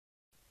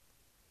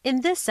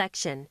In this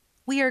section,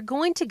 we are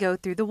going to go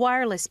through the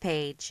wireless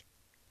page.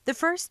 The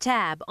first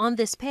tab on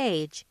this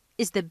page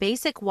is the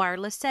Basic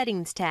Wireless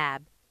Settings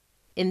tab.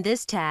 In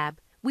this tab,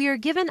 we are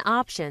given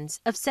options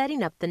of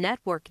setting up the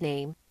network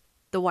name,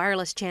 the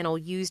wireless channel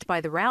used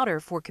by the router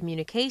for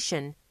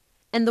communication,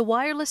 and the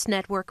wireless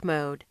network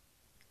mode.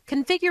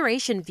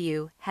 Configuration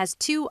View has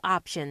two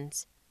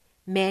options,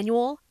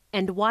 Manual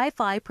and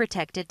Wi-Fi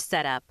Protected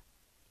Setup.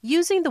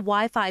 Using the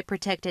Wi-Fi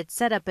protected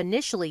setup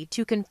initially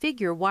to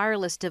configure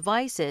wireless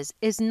devices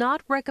is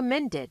not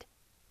recommended.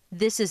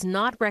 This is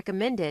not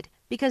recommended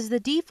because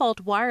the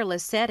default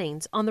wireless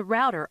settings on the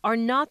router are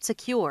not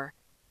secure.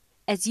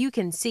 As you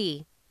can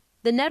see,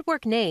 the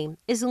network name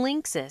is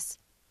Linksys.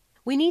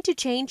 We need to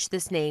change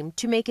this name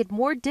to make it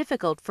more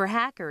difficult for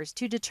hackers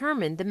to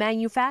determine the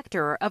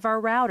manufacturer of our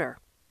router.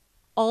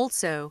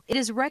 Also, it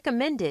is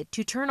recommended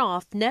to turn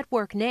off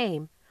network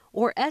name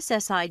or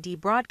SSID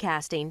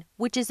broadcasting,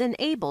 which is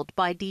enabled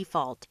by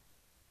default.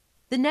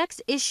 The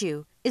next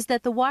issue is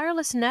that the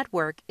wireless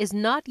network is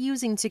not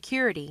using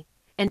security,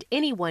 and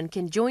anyone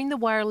can join the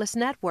wireless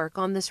network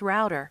on this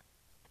router.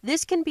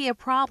 This can be a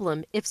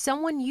problem if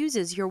someone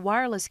uses your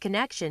wireless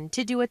connection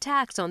to do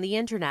attacks on the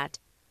internet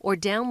or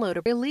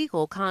download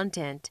illegal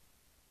content.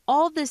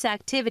 All this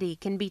activity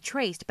can be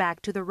traced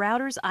back to the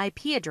router's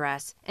IP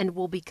address and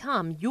will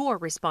become your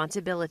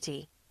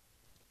responsibility.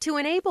 To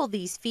enable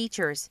these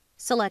features,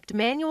 select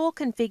Manual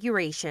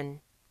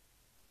Configuration.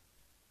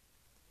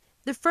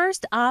 The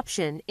first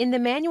option in the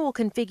Manual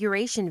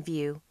Configuration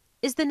view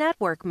is the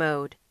Network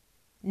Mode.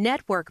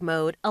 Network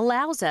Mode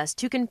allows us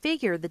to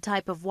configure the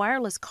type of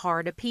wireless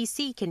card a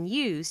PC can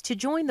use to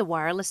join the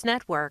wireless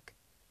network.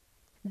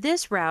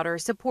 This router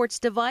supports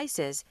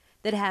devices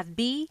that have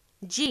B,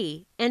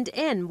 G, and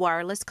N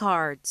wireless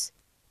cards.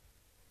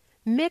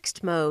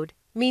 Mixed Mode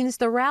means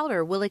the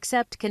router will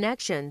accept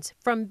connections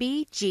from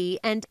B, G,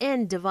 and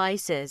N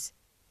devices.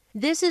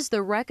 This is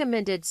the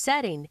recommended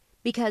setting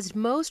because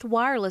most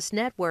wireless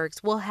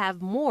networks will have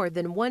more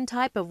than one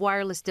type of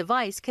wireless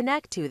device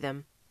connect to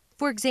them.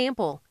 For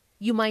example,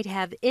 you might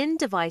have N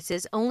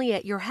devices only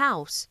at your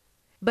house,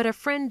 but a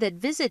friend that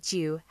visits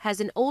you has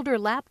an older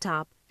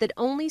laptop that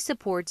only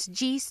supports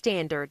G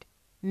standard.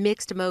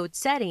 Mixed mode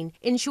setting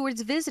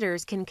ensures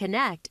visitors can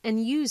connect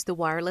and use the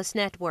wireless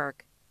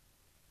network.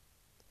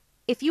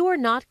 If you are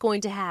not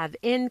going to have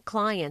N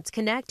clients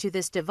connect to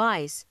this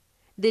device,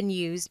 then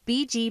use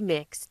BG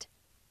Mixed.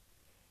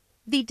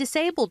 The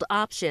disabled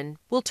option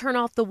will turn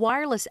off the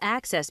wireless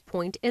access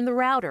point in the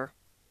router.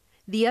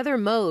 The other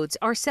modes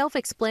are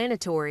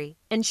self-explanatory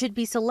and should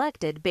be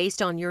selected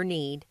based on your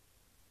need.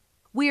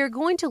 We are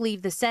going to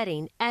leave the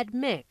setting at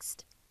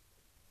Mixed.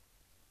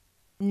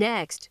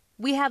 Next,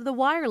 we have the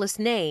wireless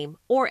name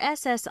or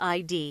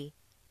SSID.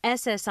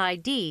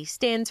 SSID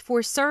stands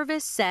for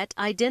Service Set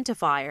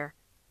Identifier.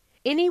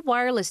 Any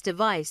wireless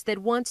device that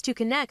wants to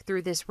connect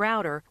through this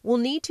router will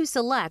need to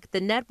select the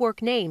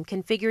network name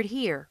configured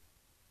here.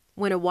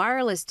 When a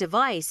wireless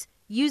device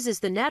uses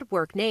the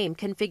network name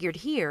configured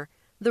here,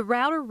 the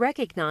router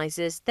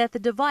recognizes that the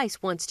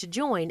device wants to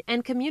join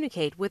and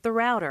communicate with the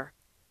router.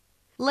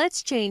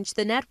 Let's change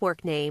the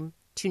network name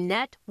to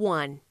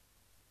Net1.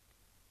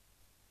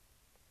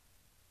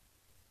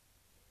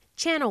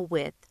 Channel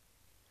width.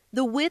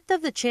 The width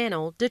of the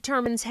channel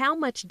determines how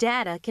much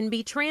data can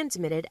be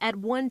transmitted at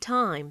one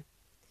time.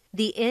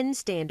 The N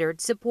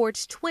standard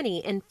supports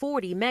 20 and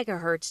 40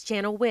 MHz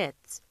channel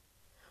widths.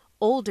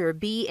 Older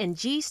B and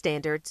G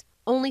standards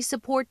only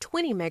support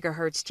 20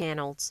 MHz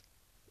channels.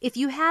 If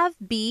you have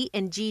B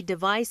and G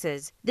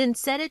devices, then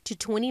set it to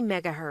 20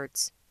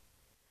 MHz.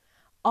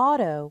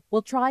 Auto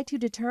will try to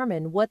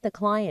determine what the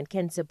client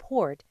can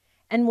support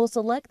and will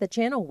select the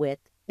channel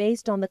width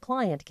based on the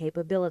client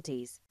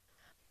capabilities.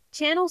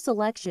 Channel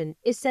selection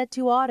is set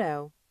to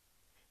Auto.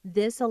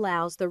 This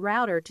allows the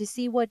router to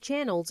see what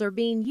channels are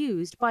being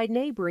used by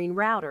neighboring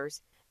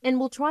routers and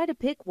will try to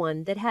pick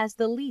one that has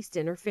the least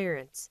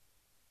interference.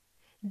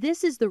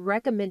 This is the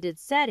recommended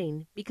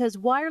setting because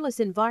wireless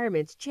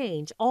environments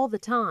change all the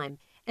time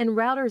and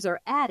routers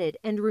are added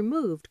and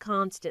removed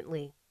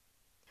constantly.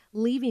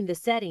 Leaving the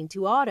setting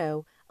to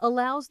Auto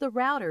allows the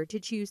router to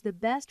choose the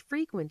best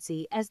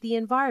frequency as the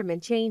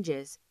environment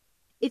changes.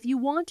 If you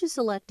want to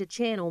select a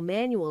channel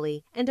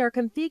manually and are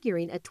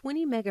configuring a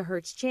 20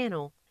 MHz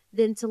channel,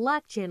 then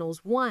select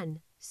channels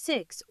 1,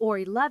 6, or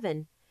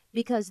 11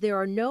 because there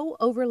are no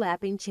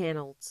overlapping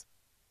channels.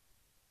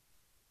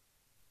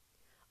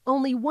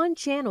 Only one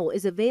channel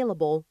is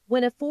available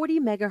when a 40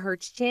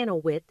 MHz channel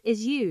width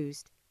is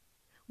used.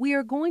 We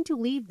are going to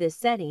leave this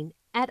setting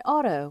at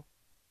Auto.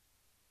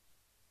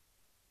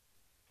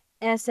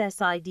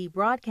 SSID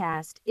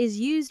broadcast is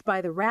used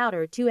by the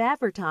router to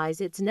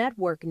advertise its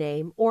network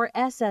name or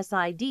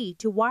SSID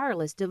to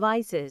wireless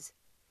devices.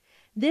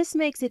 This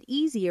makes it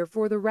easier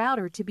for the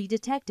router to be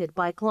detected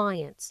by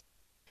clients.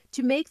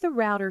 To make the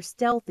router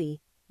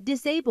stealthy,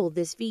 disable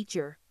this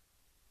feature.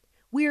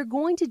 We are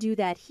going to do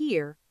that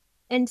here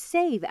and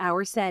save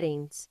our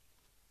settings.